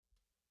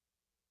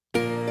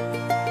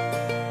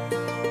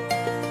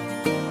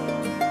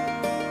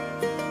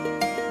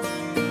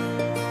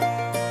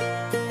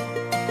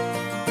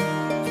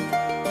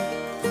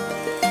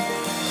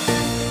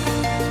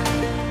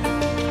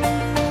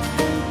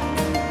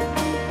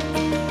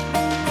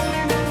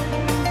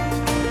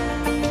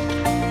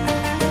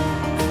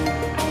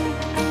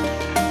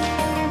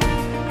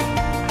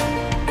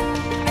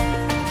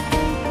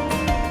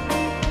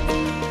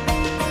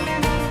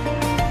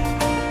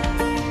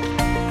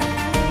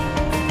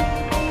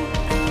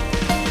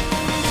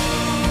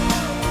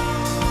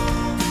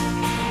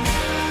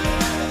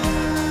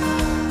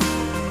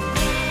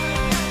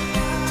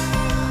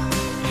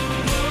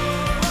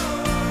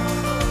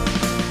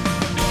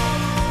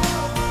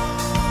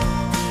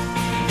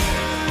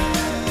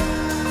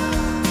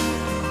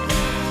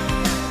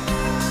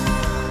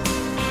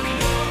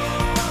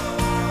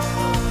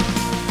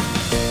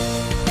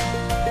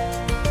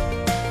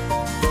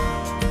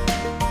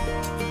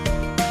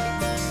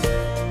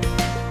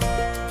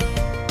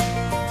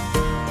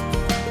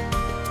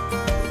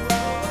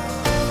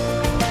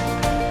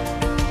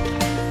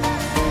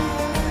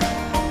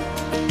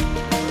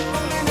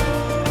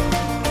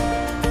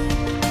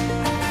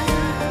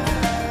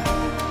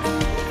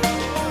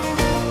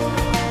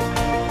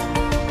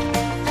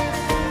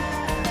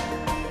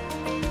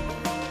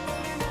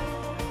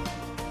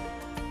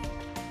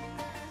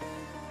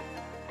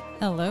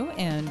Hello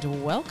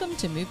and welcome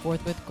to Move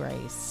Forth with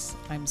Grace.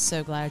 I'm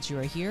so glad you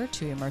are here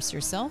to immerse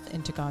yourself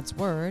into God's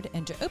Word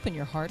and to open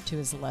your heart to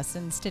His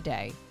lessons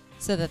today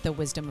so that the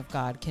wisdom of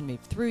God can move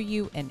through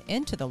you and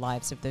into the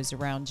lives of those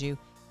around you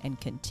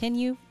and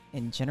continue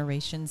in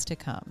generations to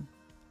come.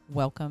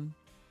 Welcome,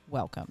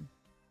 welcome.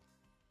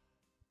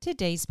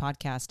 Today's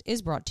podcast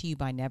is brought to you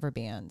by Never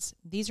Bands.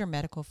 These are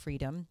medical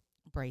freedom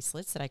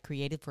bracelets that I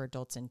created for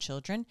adults and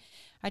children.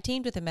 I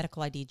teamed with a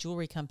medical ID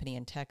jewelry company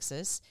in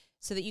Texas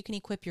so that you can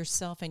equip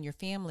yourself and your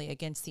family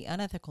against the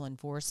unethical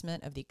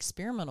enforcement of the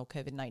experimental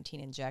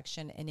COVID-19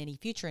 injection and any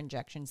future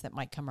injections that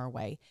might come our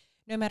way,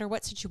 no matter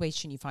what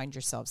situation you find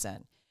yourselves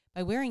in.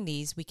 By wearing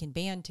these, we can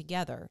band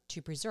together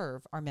to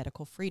preserve our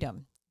medical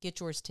freedom. Get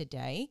yours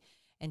today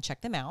and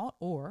check them out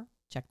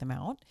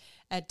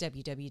at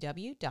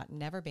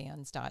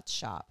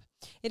www.neverbands.shop.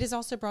 It is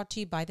also brought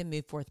to you by the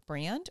Move Forth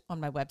brand. On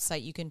my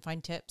website, you can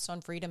find tips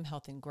on freedom,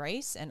 health, and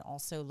grace, and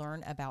also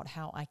learn about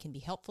how I can be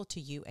helpful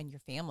to you and your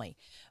family.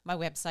 My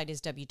website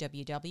is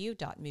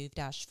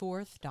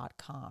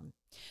www.move-forth.com.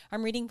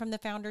 I'm reading from the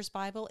Founders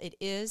Bible. It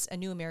is a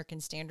New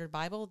American Standard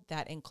Bible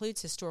that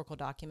includes historical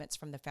documents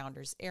from the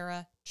Founders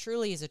era.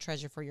 Truly is a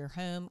treasure for your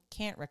home.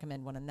 Can't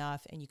recommend one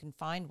enough, and you can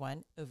find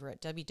one over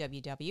at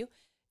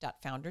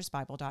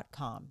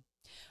www.foundersbible.com.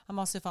 I'm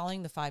also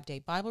following the 5-day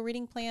Bible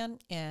reading plan,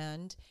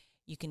 and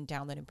you can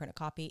download and print a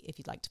copy if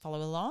you'd like to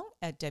follow along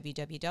at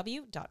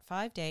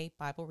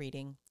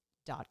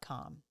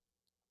www.5daybiblereading.com.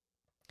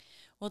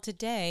 Well,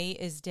 today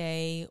is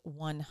day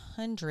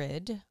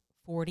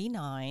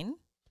 149,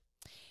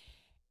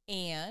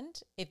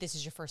 and if this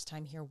is your first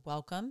time here,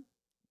 welcome.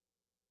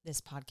 This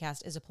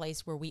podcast is a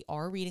place where we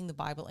are reading the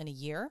Bible in a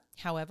year.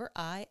 However,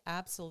 I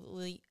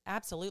absolutely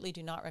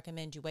do not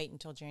recommend you wait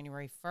until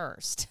January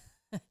 1st.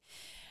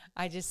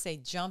 I just say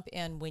jump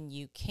in when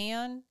you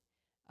can.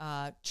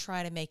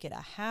 Try to make it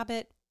a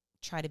habit.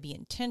 Try to be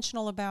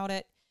intentional about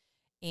it.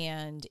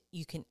 And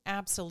you can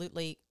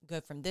absolutely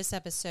go from this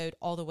episode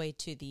all the way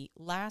to the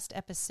last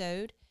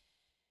episode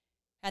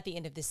at the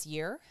end of this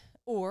year.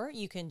 Or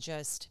you can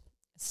just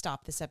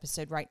stop this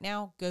episode right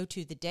now, go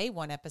to the day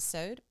one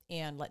episode,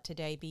 and let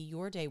today be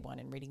your day one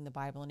in reading the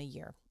Bible in a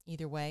year.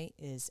 Either way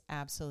is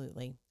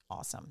absolutely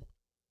awesome.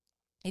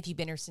 If you've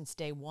been here since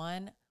day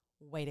one,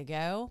 way to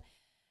go.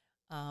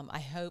 I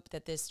hope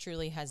that this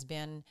truly has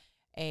been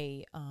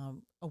a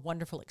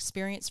wonderful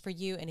experience for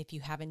you. And if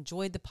you have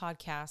enjoyed the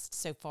podcast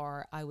so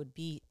far, I would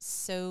be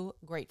so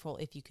grateful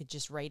if you could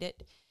just rate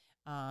it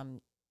and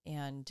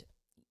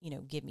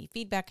give me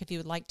feedback if you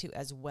would like to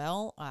as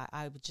well.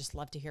 I would just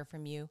love to hear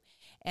from you.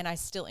 And I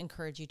still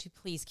encourage you to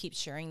please keep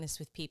sharing this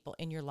with people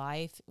in your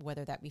life,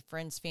 whether that be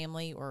friends,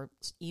 family, or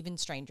even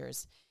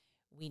strangers.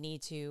 We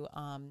need to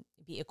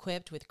be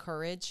equipped with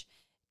courage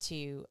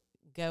to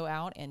go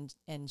out and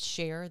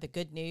share the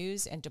good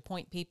news and to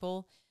point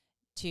people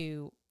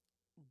to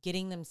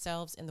getting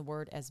themselves in the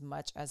Word as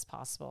much as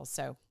possible.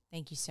 So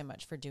thank you so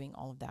much for doing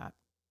all of that.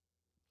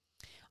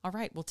 All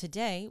right, well,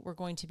 today we're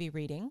going to be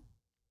reading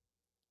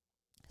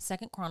 2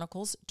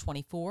 Chronicles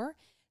 24,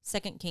 2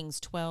 Kings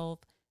 12,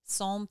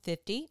 Psalm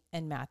 50,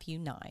 and Matthew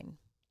 9.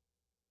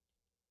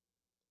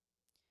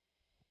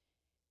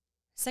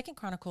 2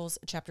 Chronicles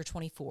chapter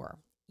 24.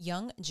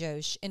 Young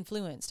Joash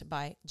influenced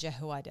by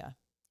Jehoiada.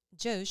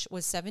 Joash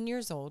was 7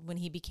 years old when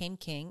he became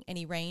king, and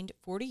he reigned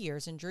 40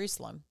 years in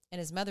Jerusalem, and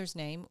his mother's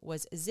name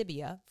was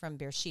Zibiah from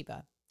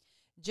Beersheba.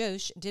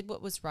 Joash did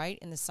what was right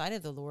in the sight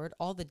of the Lord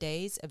all the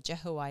days of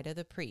Jehoiada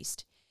the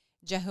priest.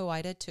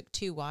 Jehoiada took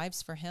 2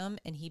 wives for him,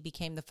 and he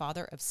became the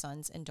father of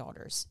sons and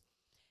daughters.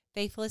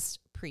 Faithless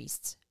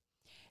priests.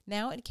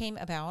 Now it came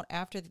about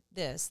after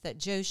this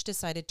that Joash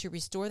decided to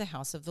restore the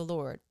house of the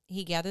Lord.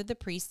 He gathered the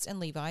priests and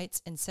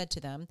Levites and said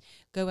to them,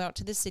 "Go out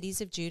to the cities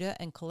of Judah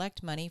and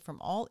collect money from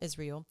all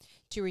Israel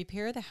to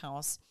repair the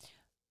house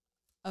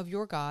of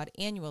your God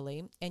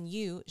annually, and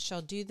you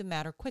shall do the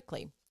matter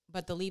quickly."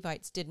 But the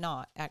Levites did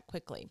not act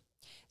quickly.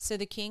 So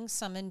the king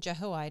summoned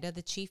Jehoiada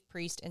the chief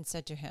priest and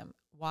said to him,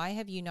 "Why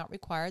have you not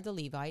required the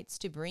Levites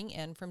to bring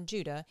in from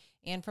Judah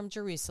and from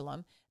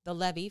Jerusalem the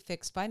levy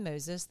fixed by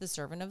Moses, the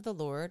servant of the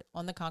Lord,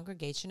 on the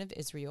congregation of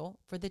Israel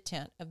for the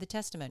tent of the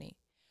testimony?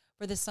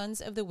 For the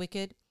sons of the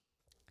wicked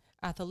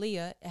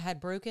Athaliah had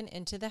broken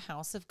into the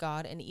house of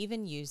God and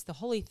even used the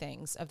holy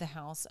things of the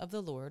house of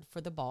the Lord for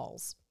the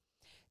Baals."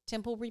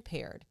 Temple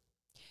repaired.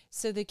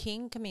 So the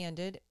king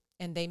commanded,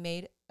 and they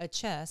made a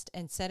chest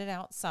and set it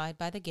outside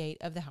by the gate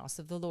of the house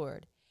of the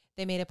Lord.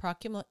 They made a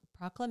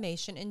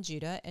proclamation in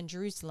Judah and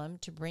Jerusalem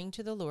to bring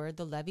to the Lord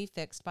the levy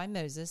fixed by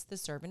Moses, the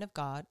servant of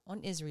God,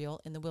 on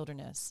Israel in the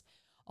wilderness.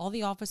 All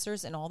the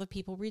officers and all the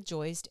people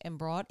rejoiced and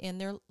brought in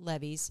their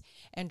levies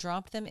and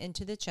dropped them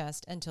into the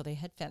chest until they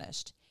had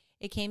finished.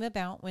 It came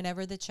about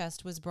whenever the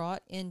chest was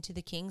brought into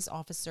the king's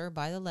officer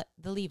by the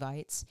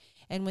Levites,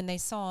 and when they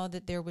saw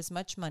that there was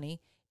much money,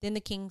 then the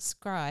king's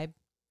scribe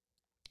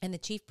and the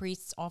chief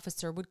priest's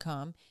officer would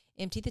come,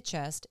 empty the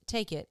chest,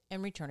 take it,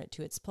 and return it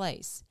to its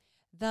place.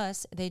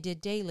 Thus they did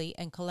daily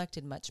and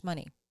collected much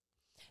money.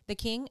 The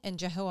king and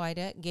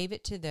Jehoiada gave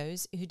it to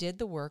those who did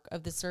the work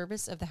of the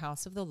service of the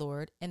house of the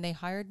Lord, and they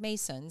hired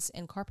masons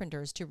and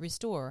carpenters to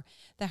restore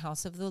the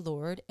house of the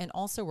Lord, and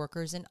also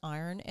workers in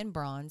iron and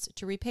bronze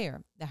to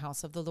repair the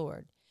house of the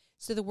Lord.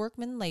 So the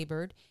workmen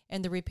labored,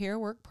 and the repair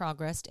work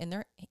progressed in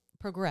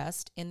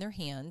their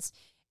hands,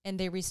 and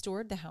they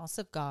restored the house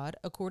of God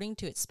according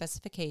to its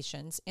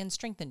specifications and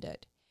strengthened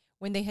it.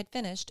 When they had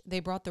finished, they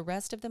brought the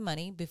rest of the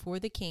money before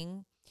the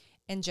king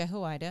and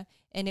Jehoiada,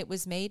 and it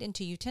was made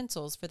into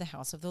utensils for the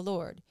house of the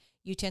Lord,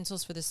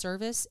 utensils for the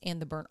service and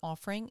the burnt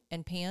offering,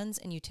 and pans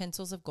and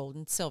utensils of gold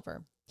and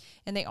silver.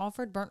 And they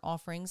offered burnt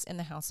offerings in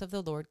the house of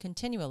the Lord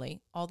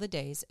continually all the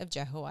days of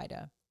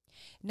Jehoiada.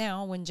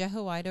 Now when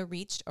Jehoiada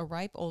reached a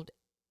ripe old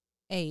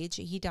age,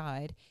 he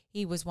died.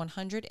 He was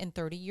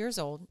 130 years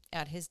old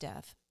at his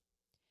death.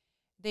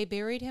 They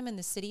buried him in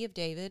the city of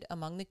David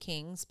among the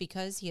kings,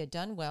 because he had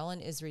done well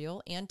in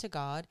Israel and to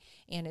God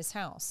and his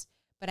house.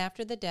 But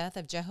after the death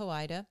of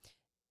Jehoiada,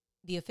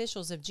 the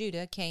officials of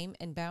Judah came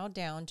and bowed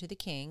down to the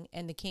king,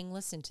 and the king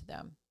listened to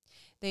them.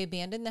 They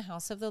abandoned the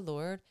house of the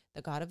Lord,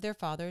 the God of their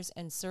fathers,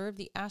 and served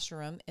the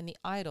Asherim and the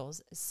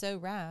idols. So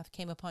wrath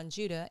came upon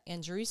Judah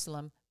and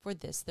Jerusalem for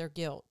this their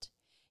guilt.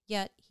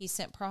 Yet he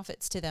sent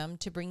prophets to them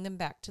to bring them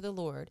back to the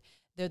Lord.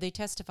 Though they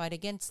testified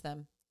against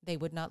them, they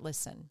would not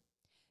listen.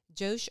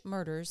 Joash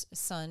murders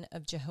son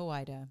of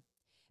Jehoiada.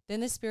 Then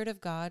the Spirit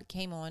of God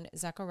came on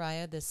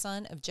Zechariah the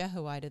son of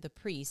Jehoiada the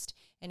priest,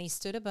 and he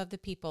stood above the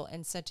people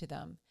and said to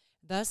them,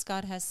 Thus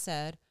God has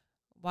said,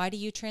 Why do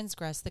you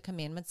transgress the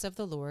commandments of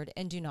the Lord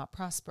and do not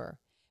prosper?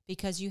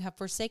 Because you have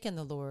forsaken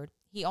the Lord,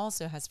 he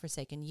also has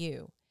forsaken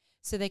you.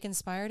 So they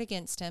conspired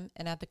against him,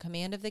 and at the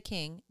command of the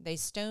king they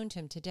stoned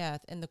him to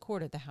death in the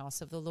court of the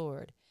house of the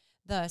Lord.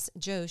 Thus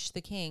Joash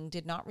the king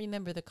did not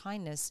remember the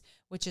kindness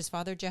which his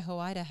father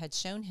Jehoiada had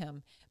shown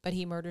him, but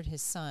he murdered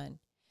his son.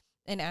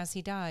 And as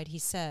he died, he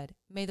said,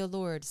 May the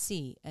Lord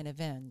see and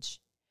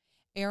avenge.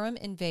 Aram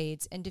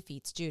invades and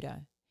defeats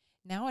Judah.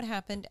 Now it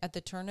happened at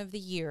the turn of the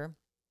year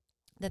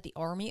that the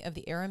army of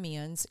the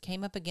Arameans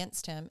came up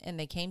against him, and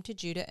they came to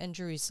Judah and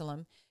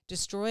Jerusalem,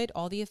 destroyed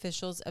all the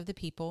officials of the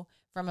people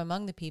from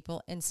among the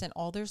people, and sent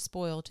all their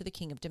spoil to the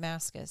king of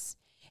Damascus.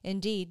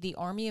 Indeed, the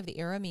army of the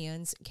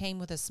Arameans came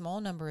with a small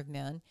number of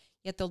men,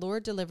 yet the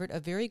Lord delivered a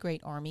very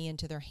great army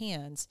into their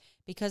hands,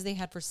 because they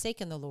had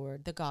forsaken the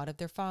Lord, the God of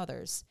their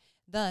fathers.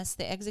 Thus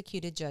they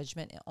executed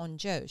judgment on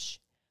Joash.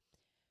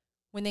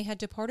 When they had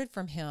departed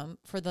from him,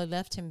 for they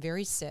left him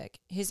very sick,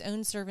 his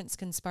own servants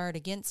conspired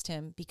against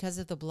him because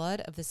of the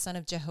blood of the son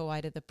of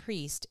Jehoiada the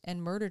priest,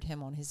 and murdered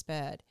him on his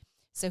bed.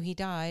 So he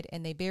died,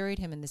 and they buried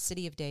him in the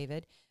city of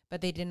David,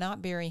 but they did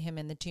not bury him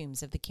in the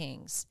tombs of the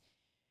kings.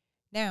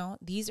 Now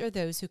these are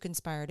those who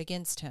conspired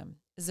against him: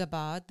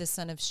 Zabad the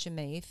son of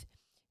Shemaith,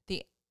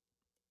 the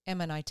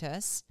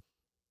Ammonites,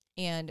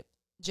 and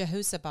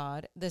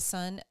Jehozabad the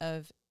son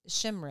of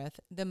Shimrith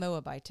the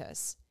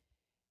Moabitess.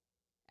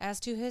 As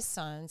to his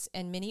sons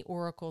and many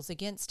oracles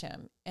against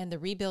him, and the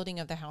rebuilding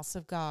of the house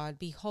of God,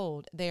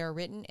 behold, they are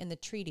written in the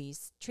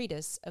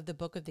treatise of the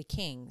book of the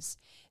kings.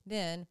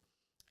 Then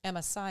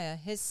Amaziah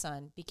his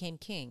son became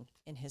king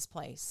in his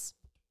place.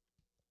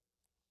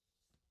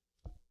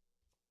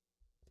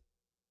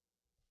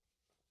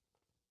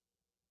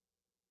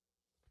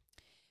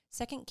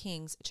 2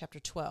 Kings chapter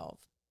 12.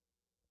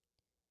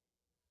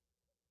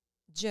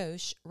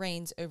 Joash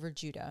reigns over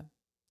Judah.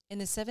 In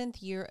the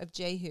 7th year of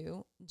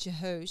Jehu,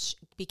 Jehoash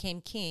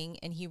became king,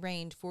 and he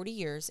reigned 40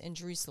 years in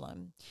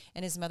Jerusalem,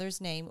 and his mother's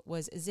name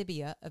was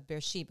Zibiah of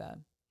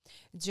Beersheba.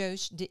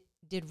 Joash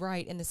did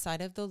right in the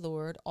sight of the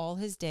Lord all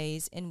his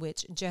days, in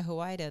which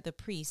Jehoiada the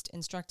priest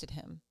instructed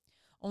him.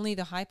 Only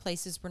the high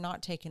places were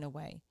not taken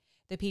away.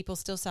 The people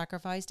still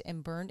sacrificed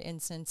and burned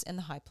incense in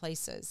the high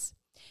places.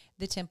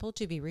 The temple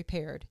to be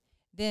repaired.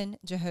 Then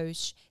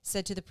Jehoash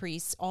said to the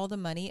priests, All the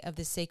money of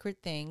the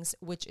sacred things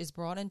which is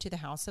brought into the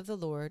house of the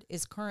Lord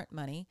is current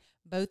money,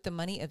 both the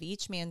money of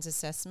each man's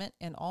assessment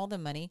and all the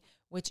money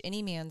which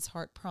any man's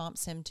heart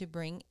prompts him to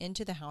bring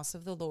into the house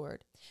of the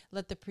Lord.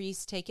 Let the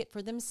priests take it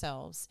for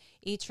themselves,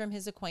 each from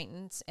his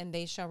acquaintance, and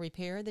they shall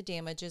repair the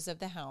damages of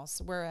the house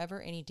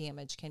wherever any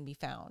damage may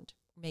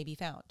be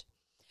found.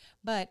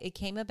 But it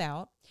came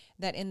about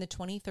that in the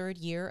 23rd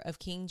year of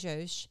King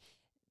Joash,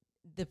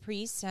 the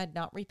priests had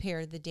not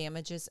repaired the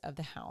damages of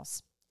the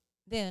house.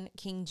 Then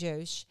King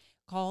Joash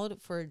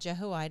called for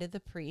Jehoiada the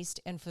priest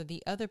and for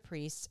the other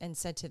priests, and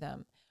said to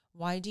them,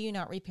 Why do you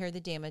not repair the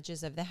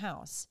damages of the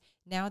house?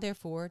 Now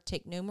therefore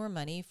take no more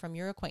money from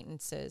your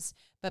acquaintances,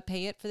 but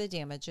pay it for the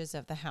damages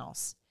of the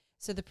house.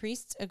 So the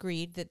priests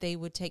agreed that they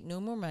would take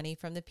no more money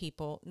from the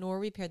people, nor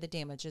repair the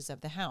damages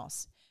of the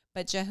house.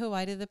 But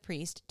Jehoiada the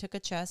priest took a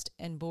chest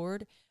and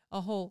bored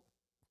a hole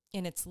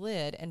in its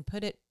lid, and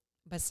put it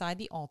beside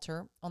the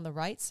altar on the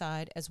right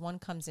side as one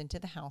comes into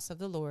the house of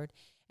the Lord,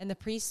 and the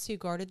priests who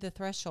guarded the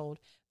threshold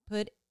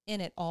put in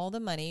it all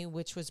the money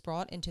which was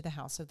brought into the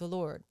house of the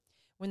Lord.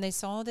 When they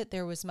saw that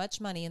there was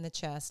much money in the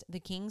chest, the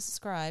king's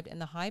scribe and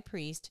the high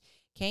priest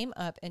came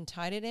up and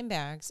tied it in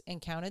bags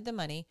and counted the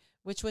money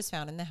which was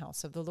found in the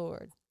house of the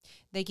Lord.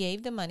 They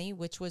gave the money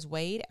which was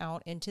weighed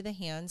out into the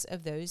hands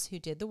of those who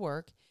did the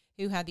work,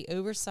 who had the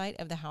oversight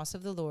of the house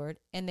of the Lord,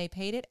 and they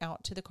paid it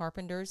out to the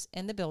carpenters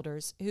and the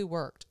builders who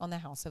worked on the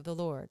house of the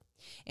Lord,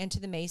 and to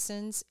the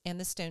masons and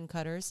the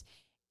stonecutters,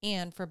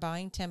 and for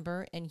buying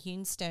timber and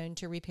hewn stone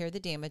to repair the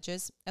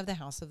damages of the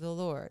house of the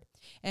Lord,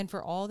 and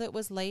for all that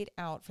was laid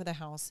out for the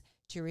house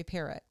to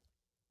repair it.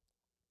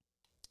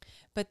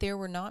 But there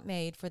were not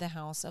made for the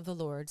house of the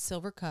Lord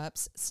silver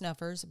cups,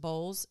 snuffers,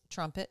 bowls,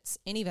 trumpets,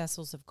 any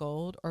vessels of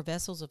gold, or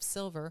vessels of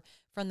silver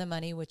from the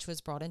money which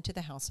was brought into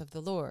the house of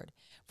the Lord.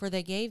 For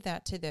they gave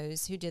that to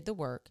those who did the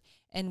work,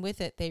 and with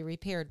it they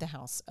repaired the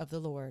house of the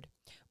Lord.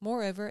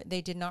 Moreover,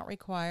 they did not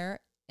require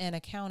an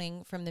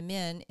accounting from the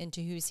men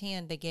into whose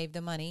hand they gave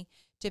the money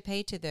to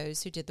pay to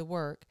those who did the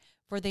work,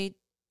 for they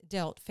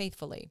dealt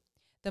faithfully.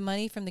 The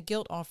money from the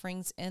guilt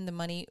offerings and the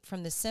money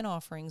from the sin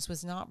offerings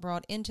was not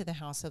brought into the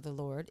house of the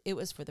Lord. It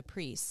was for the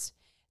priests.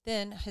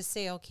 Then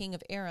Hazael, king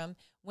of Aram,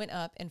 went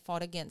up and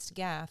fought against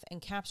Gath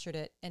and captured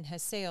it, and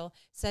Hazael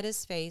set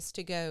his face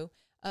to go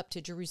up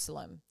to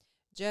Jerusalem.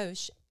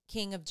 Joash,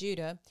 king of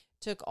Judah,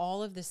 took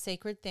all of the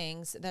sacred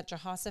things that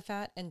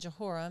Jehoshaphat and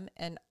Jehoram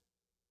and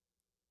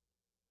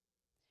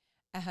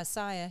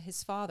Ahaziah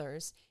his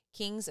fathers,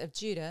 kings of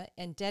Judah,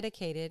 and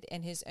dedicated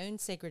and his own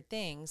sacred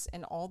things,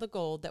 and all the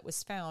gold that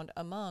was found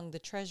among the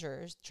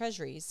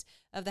treasuries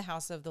of the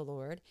house of the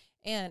Lord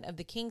and of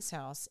the king's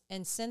house,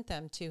 and sent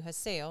them to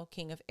Hazael,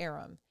 king of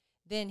Aram.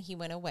 Then he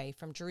went away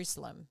from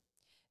Jerusalem.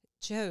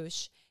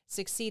 Joash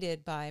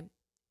succeeded by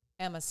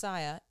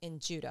Amaziah in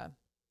Judah.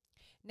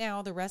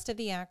 Now the rest of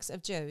the acts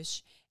of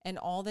Joash and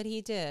all that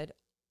he did,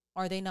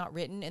 are they not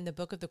written in the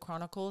book of the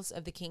Chronicles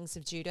of the kings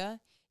of Judah?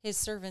 His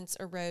servants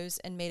arose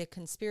and made a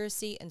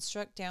conspiracy and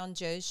struck down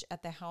Joash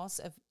at the house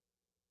of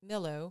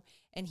Millo,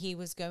 and he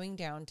was going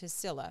down to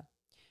Silla.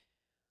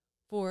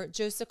 For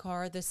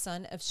Josachar the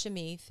son of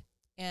Shemith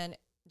and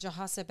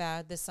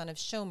Jehozabad the son of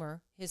Shomer,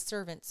 his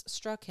servants,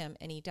 struck him,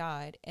 and he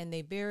died, and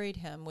they buried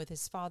him with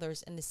his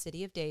fathers in the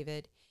city of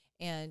David,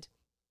 and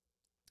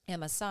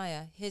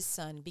Amaziah his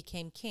son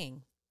became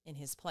king in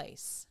his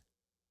place.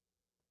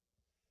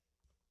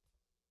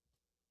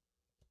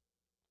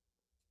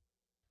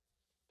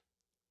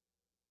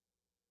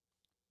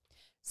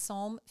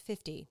 Psalm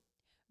 50.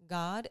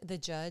 God, the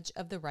judge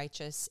of the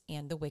righteous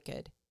and the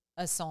wicked.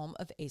 A psalm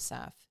of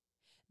Asaph.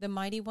 The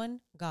mighty one,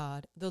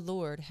 God, the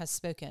Lord, has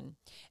spoken,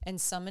 and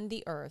summoned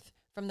the earth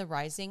from the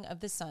rising of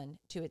the sun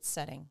to its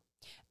setting.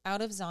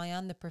 Out of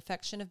Zion, the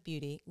perfection of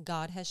beauty,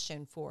 God has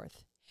shone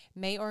forth.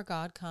 May our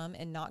God come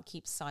and not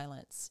keep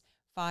silence.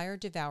 Fire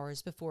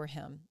devours before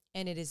him,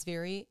 and it is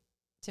very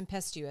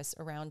tempestuous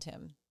around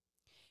him.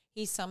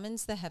 He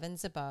summons the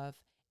heavens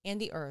above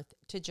and the earth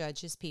to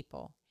judge his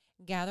people.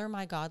 Gather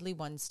my godly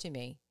ones to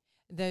me,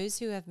 those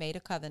who have made a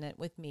covenant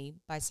with me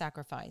by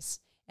sacrifice,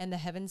 and the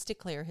heavens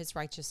declare his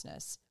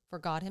righteousness, for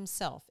God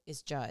himself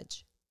is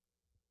judge.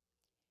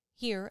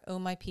 Hear, O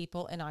my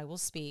people, and I will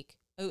speak.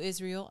 O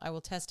Israel, I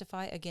will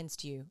testify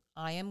against you.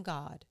 I am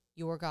God,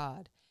 your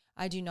God.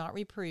 I do not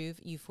reprove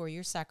you for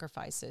your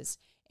sacrifices,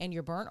 and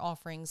your burnt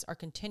offerings are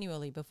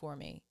continually before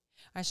me.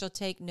 I shall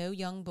take no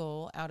young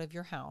bull out of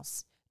your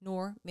house,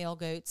 nor male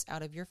goats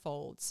out of your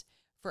folds.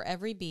 For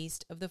every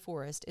beast of the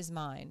forest is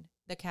mine,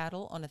 the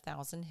cattle on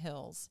 1,000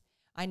 hills.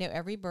 I know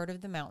every bird of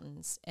the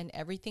mountains, and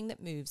everything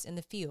that moves in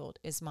the field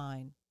is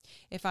mine.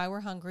 If I were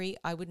hungry,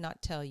 I would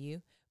not tell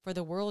you, for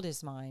the world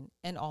is mine,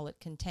 and all it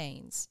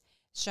contains.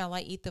 Shall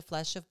I eat the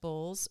flesh of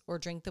bulls, or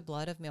drink the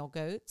blood of male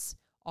goats?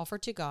 Offer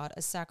to God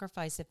a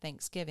sacrifice of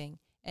thanksgiving,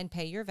 and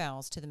pay your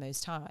vows to the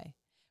Most High.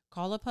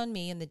 Call upon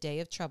me in the day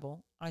of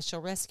trouble. I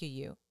shall rescue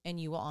you, and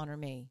you will honor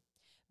me.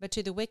 But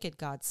to the wicked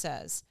God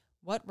says,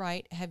 what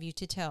right have you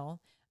to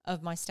tell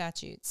of my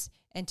statutes,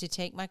 and to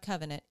take my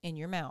covenant in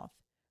your mouth?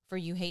 For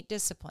you hate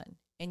discipline,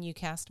 and you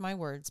cast my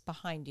words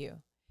behind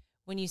you.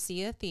 When you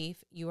see a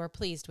thief, you are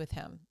pleased with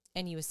him,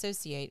 and you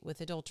associate with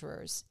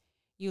adulterers.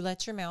 You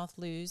let your mouth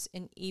loose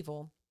in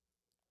evil,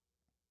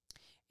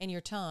 and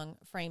your tongue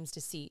frames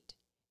deceit.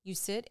 You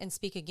sit and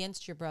speak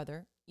against your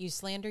brother. You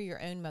slander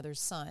your own mother's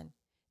son.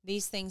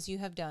 These things you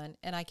have done,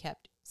 and I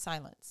kept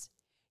silence.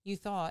 You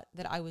thought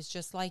that I was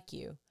just like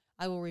you.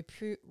 I will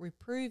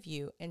reprove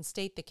you and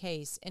state the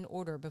case in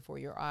order before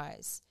your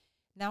eyes.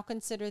 Now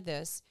consider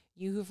this,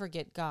 you who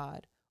forget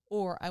God,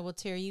 or I will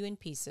tear you in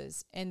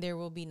pieces, and there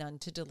will be none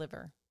to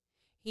deliver.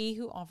 He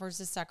who offers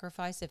a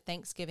sacrifice of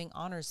thanksgiving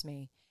honors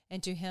me,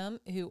 and to him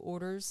who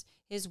orders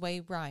his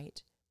way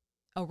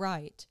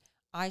aright,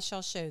 I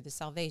shall show the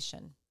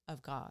salvation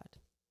of God.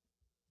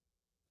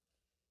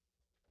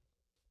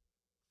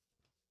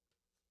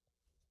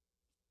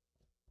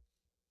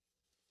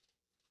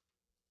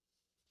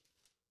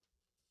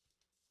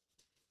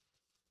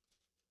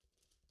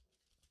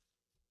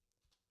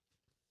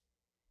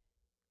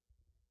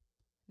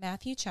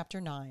 Matthew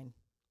chapter 9.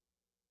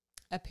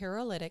 A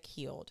paralytic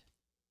healed.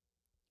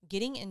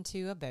 Getting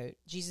into a boat,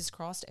 Jesus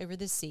crossed over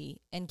the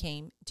sea and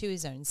came to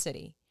his own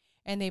city.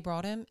 And they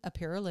brought him a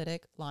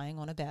paralytic lying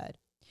on a bed.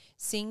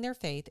 Seeing their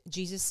faith,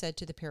 Jesus said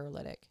to the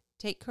paralytic,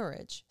 "Take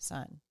courage,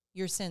 son.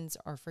 your sins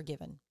are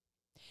forgiven."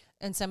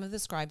 And some of the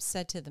scribes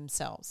said to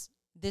themselves,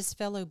 "This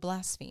fellow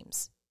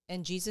blasphemes."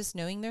 And Jesus,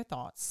 knowing their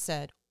thoughts,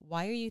 said,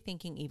 "Why are you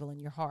thinking evil in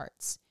your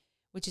hearts?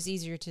 Which is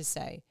easier to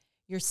say,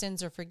 'Your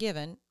sins are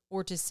forgiven,'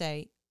 or to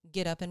say,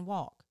 'Get up and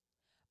walk'?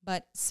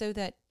 But so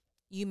that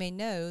you may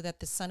know that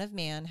the Son of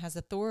Man has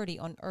authority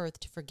on earth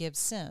to forgive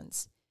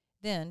sins."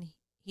 Then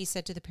he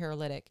said to the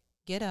paralytic,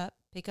 "Get up,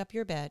 pick up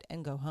your bed,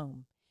 and go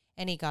home."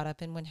 And he got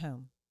up and went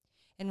home.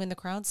 And when the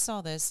crowd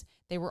saw this,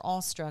 they were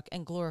awestruck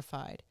and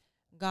glorified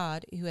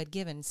God, who had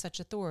given such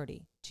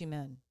authority to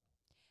men.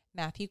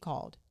 Matthew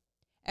called.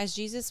 As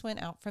Jesus went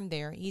out from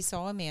there, he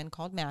saw a man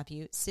called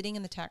Matthew sitting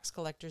in the tax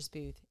collector's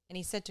booth, and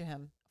he said to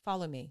him,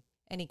 "Follow me."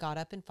 And he got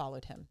up and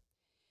followed him.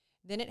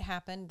 Then it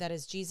happened that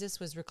as Jesus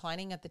was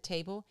reclining at the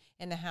table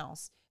in the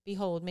house,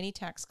 behold, many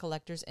tax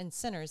collectors and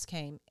sinners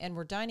came and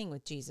were dining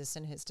with Jesus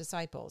and his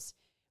disciples.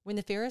 When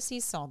the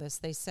Pharisees saw this,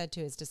 they said to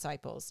his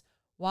disciples,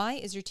 "Why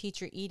is your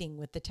teacher eating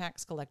with the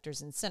tax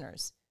collectors and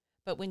sinners?"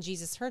 But when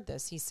Jesus heard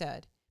this, he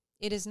said,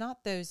 "It is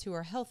not those who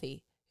are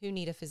healthy who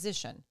need a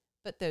physician,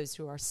 but those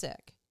who are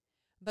sick.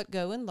 But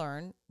go and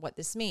learn what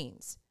this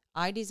means.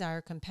 I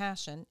desire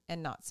compassion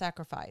and not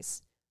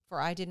sacrifice, for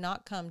I did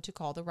not come to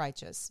call the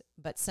righteous,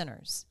 but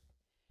sinners."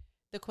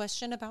 The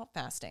question about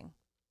fasting.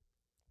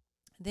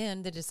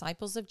 Then the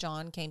disciples of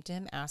John came to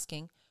him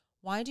asking,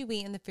 "Why do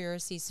we and the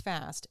Pharisees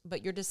fast,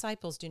 but your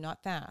disciples do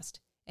not fast?"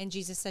 And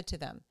Jesus said to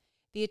them,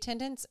 "The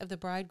attendants of the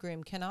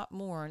bridegroom cannot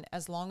mourn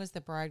as long as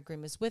the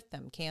bridegroom is with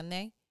them, can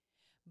they?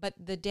 But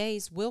the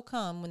days will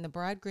come when the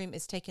bridegroom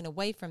is taken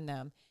away from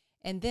them,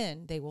 and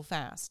then they will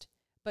fast.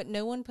 But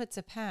no one puts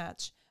a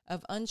patch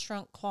of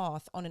unshrunk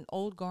cloth on an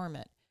old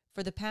garment,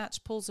 for the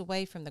patch pulls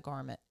away from the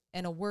garment,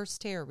 and a worse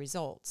tear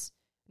results.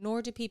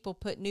 Nor do people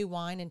put new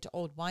wine into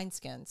old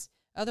wineskins.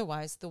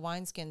 Otherwise the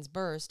wineskins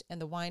burst,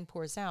 and the wine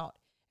pours out,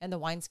 and the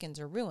wineskins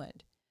are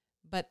ruined.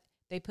 But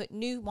they put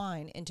new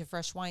wine into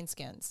fresh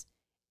wineskins,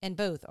 and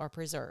both are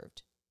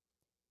preserved."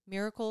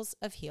 Miracles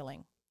of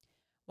healing.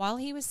 While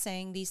he was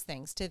saying these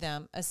things to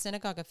them, a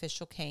synagogue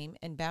official came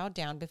and bowed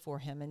down before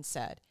him and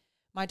said,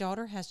 "My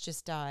daughter has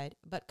just died,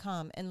 but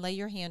come and lay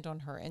your hand on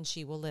her, and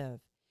she will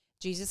live."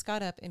 Jesus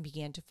got up and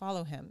began to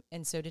follow him,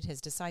 and so did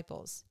his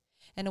disciples.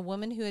 And a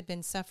woman who had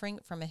been suffering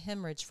from a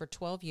hemorrhage for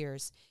 12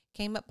 years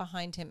came up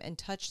behind him and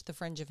touched the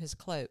fringe of his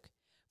cloak.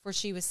 For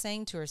she was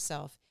saying to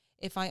herself,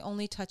 "If I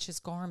only touch his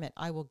garment,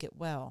 I will get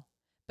well."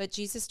 But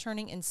Jesus,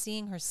 turning and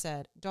seeing her,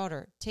 said,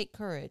 "Daughter, take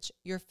courage.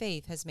 Your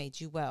faith has made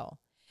you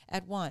well."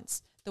 At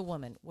once the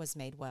woman was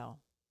made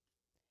well.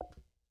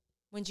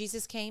 When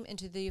Jesus came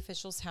into the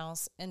official's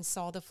house and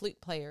saw the flute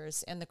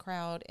players and the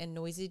crowd in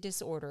noisy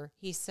disorder,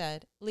 he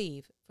said,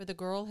 "Leave, for the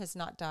girl has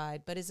not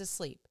died, but is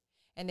asleep."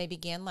 And they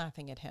began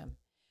laughing at him.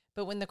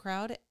 But when the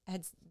crowd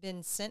had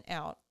been sent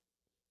out,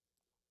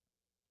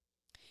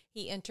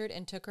 he entered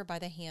and took her by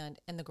the hand,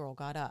 and the girl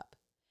got up.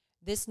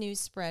 This news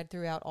spread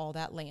throughout all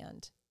that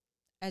land.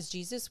 As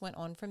Jesus went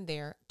on from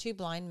there, 2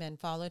 blind men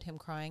followed him,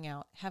 crying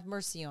out, "Have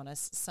mercy on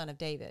us, Son of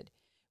David."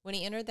 When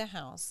he entered the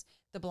house,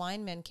 the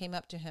blind men came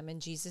up to him,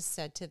 and Jesus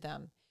said to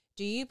them,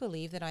 "Do you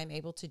believe that I am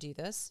able to do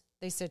this?"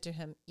 They said to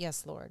him,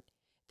 "Yes, Lord."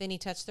 Then he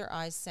touched their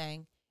eyes,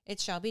 saying, "It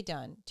shall be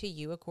done to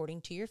you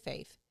according to your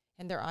faith."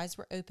 And their eyes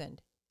were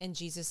opened, and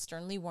Jesus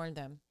sternly warned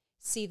them,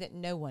 "See that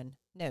no one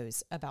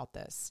knows about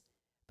this."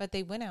 But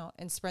they went out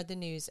and spread the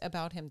news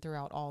about him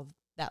throughout all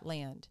that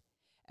land.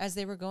 As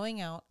they were going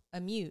out, a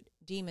mute,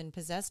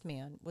 demon-possessed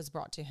man was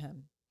brought to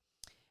him.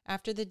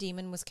 After the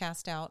demon was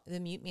cast out, the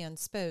mute man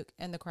spoke,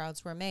 and the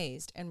crowds were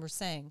amazed and were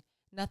saying,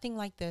 "Nothing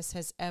like this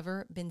has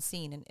ever been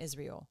seen in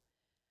Israel."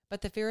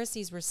 But the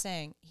Pharisees were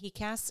saying, "He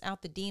casts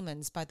out the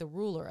demons by the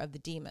ruler of the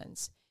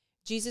demons."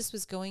 Jesus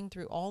was going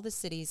through all the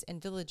cities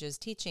and villages,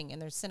 teaching in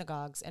their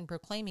synagogues and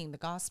proclaiming the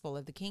gospel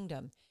of the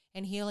kingdom,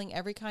 and healing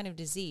every kind of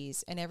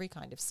disease and every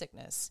kind of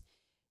sickness.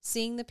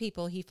 Seeing the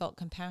people, he felt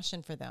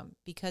compassion for them,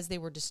 because they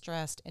were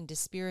distressed and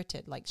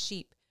dispirited like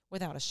sheep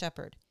without a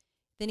shepherd.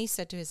 Then he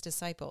said to his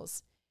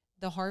disciples,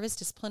 "The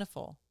harvest is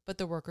plentiful, but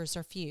the workers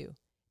are few.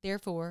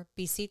 Therefore,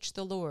 beseech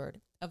the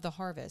Lord of the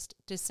harvest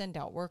to send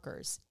out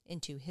workers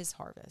into his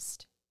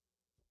harvest."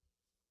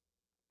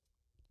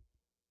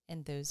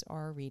 And those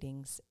are our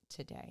readings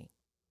today.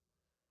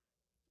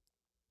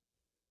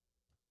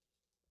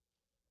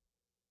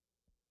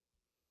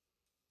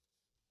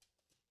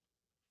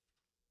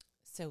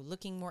 So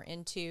looking more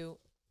into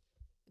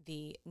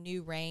the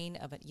new reign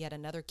of yet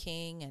another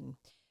king and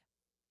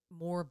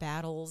more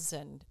battles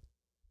and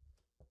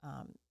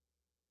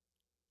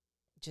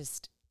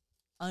just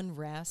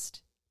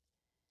unrest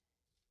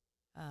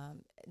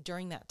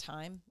during that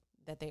time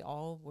that they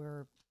all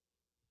were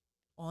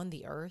on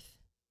the earth.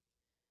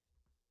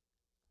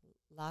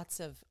 Lots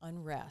of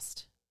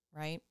unrest,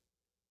 right?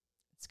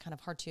 It's kind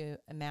of hard to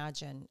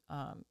imagine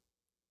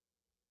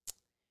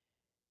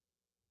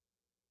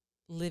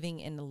living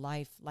in a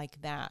life like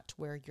that,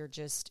 where you're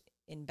just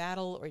in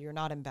battle or you're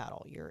not in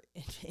battle. You're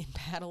in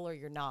battle or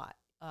you're not,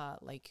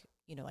 like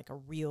a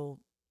real,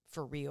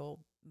 for real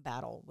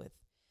battle with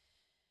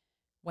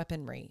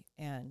weaponry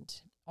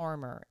and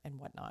armor and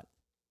whatnot.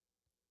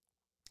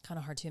 kind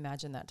of hard to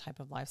imagine that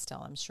type of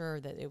lifestyle. I'm sure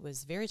that it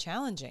was very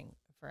challenging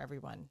for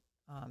everyone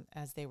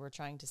as they were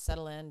trying to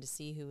settle in to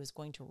see who was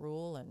going to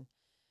rule. And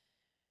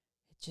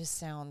it just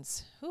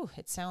sounds,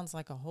 it sounds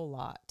like a whole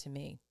lot to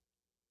me.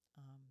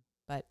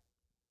 But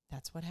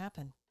that's what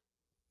happened.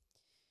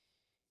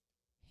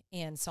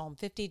 And Psalm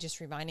 50 just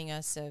reminding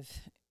us of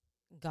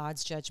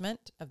God's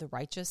judgment of the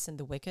righteous and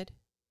the wicked.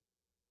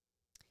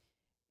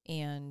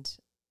 And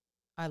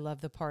I love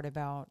the part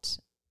about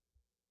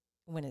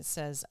when it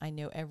says, I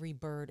know every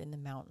bird in the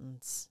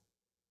mountains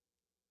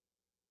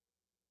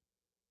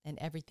and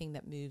everything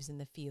that moves in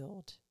the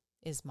field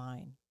is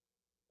mine.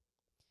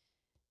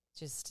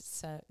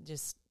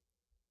 Just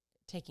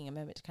taking a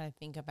moment to kind of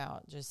think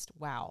about just,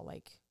 wow,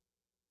 like,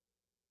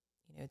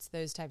 it's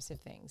those types of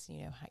things.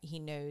 He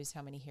knows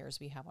how many hairs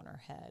we have on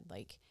our head.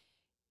 Like,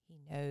 he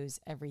knows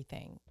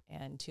everything.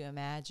 And to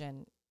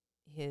imagine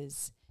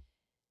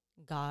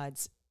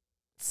God's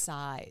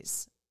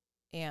size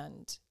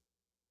and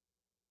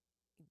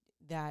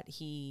that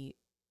he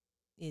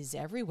is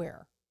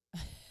everywhere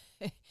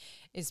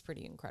is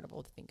pretty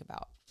incredible to think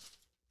about.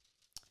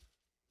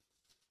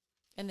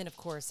 And then, of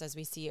course, as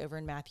we see over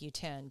in Matthew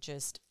 10,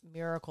 just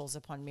miracles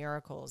upon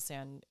miracles,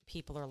 and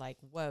people are like,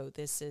 whoa,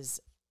 this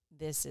is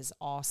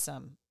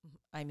awesome.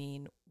 I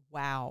mean,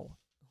 wow,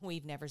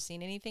 we've never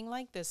seen anything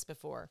like this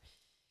before.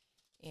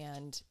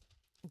 And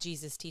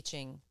Jesus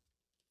teaching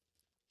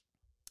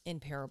in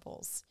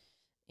parables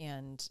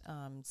and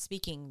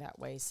speaking that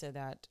way so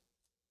that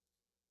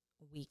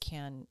we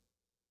can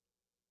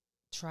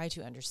try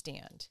to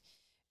understand.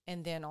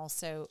 And then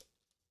also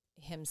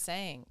him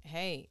saying,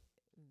 hey,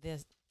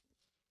 the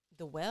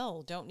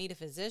well don't need a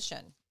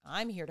physician.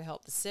 I'm here to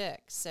help the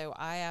sick. So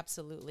I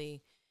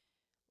absolutely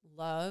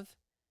love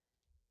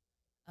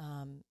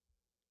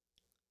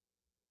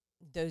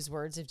those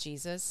words of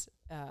Jesus.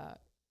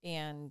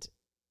 And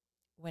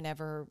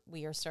whenever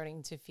we are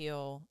starting to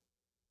feel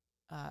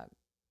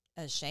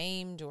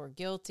ashamed or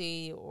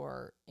guilty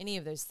or any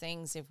of those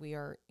things, if we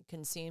are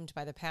consumed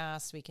by the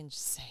past, we can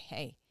just say,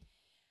 hey,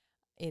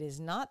 it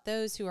is not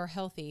those who are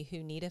healthy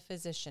who need a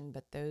physician,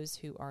 but those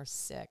who are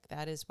sick.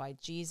 That is why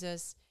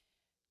Jesus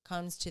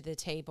comes to the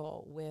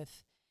table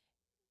with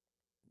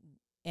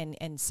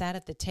and sat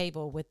at the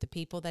table with the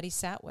people that he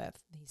sat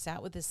with. He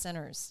sat with the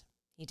sinners.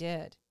 He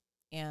did.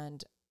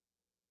 And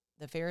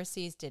the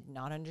Pharisees did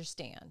not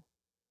understand.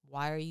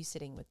 Why are you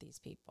sitting with these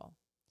people?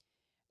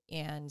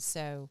 And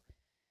so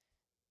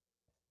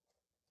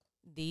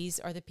these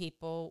are the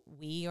people,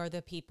 we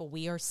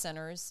are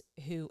sinners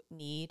who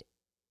need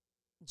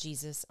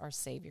Jesus, our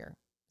Savior.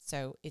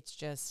 So it's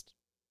just,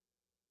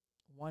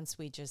 once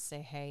we just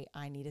say, hey,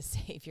 I need a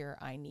Savior,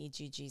 I need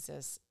you,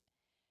 Jesus,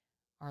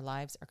 our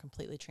lives are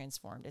completely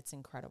transformed. It's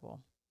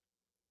incredible.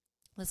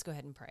 Let's go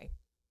ahead and pray.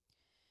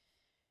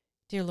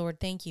 Dear Lord,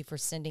 thank you for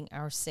sending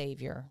our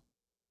Savior,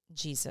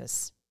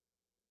 Jesus.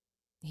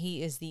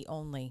 He is the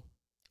only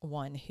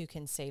one who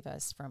can save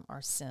us from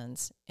our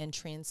sins and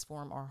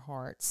transform our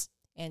hearts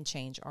and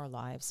change our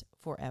lives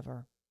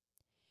forever.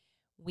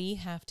 We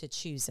have to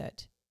choose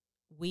it.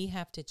 We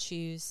have to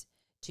choose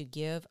to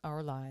give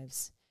our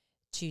lives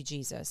to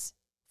Jesus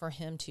for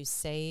him to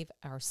save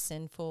our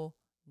sinful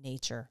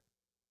nature,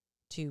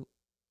 to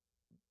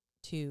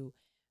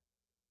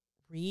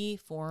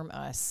reform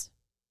us,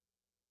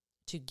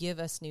 to give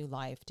us new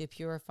life, to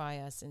purify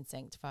us and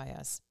sanctify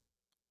us,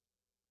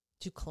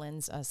 to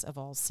cleanse us of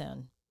all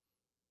sin.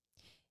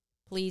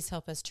 Please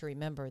help us to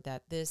remember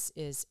that this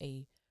is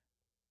a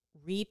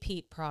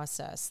repeat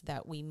process,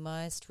 that we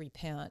must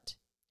repent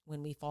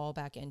when we fall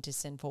back into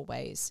sinful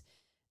ways,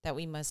 that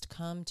we must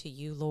come to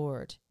you,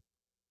 Lord,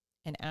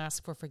 and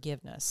ask for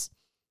forgiveness,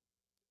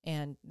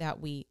 and that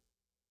we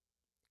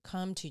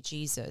come to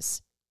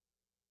Jesus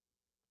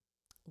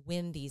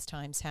when these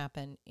times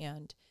happen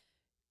and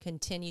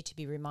continue to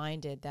be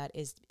reminded that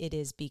it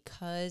is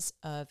because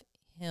of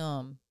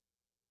him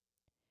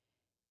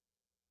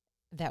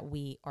that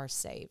we are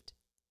saved.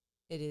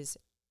 It is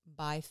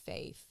by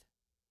faith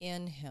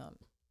in him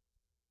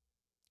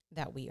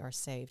that we are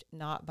saved,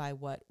 not by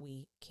what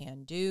we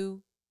can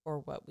do or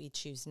what we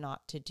choose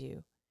not to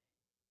do.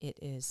 It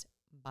is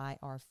by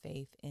our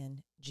faith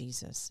in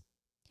Jesus.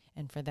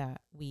 And for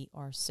that, we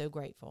are so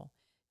grateful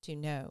to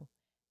know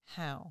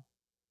how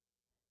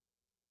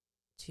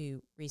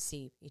to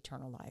receive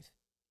eternal life.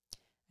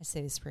 I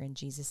say this prayer in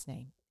Jesus'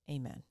 name.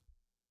 Amen.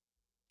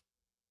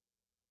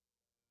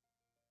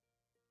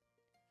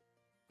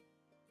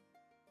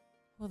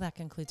 Well, that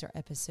concludes our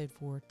episode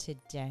for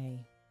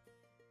today.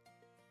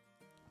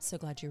 So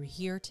glad you're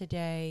here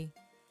today.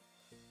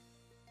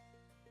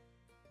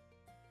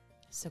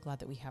 So glad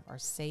that we have our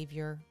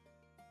Savior,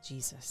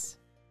 Jesus.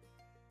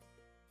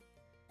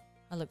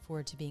 I look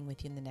forward to being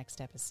with you in the next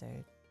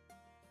episode.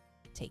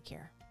 Take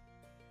care.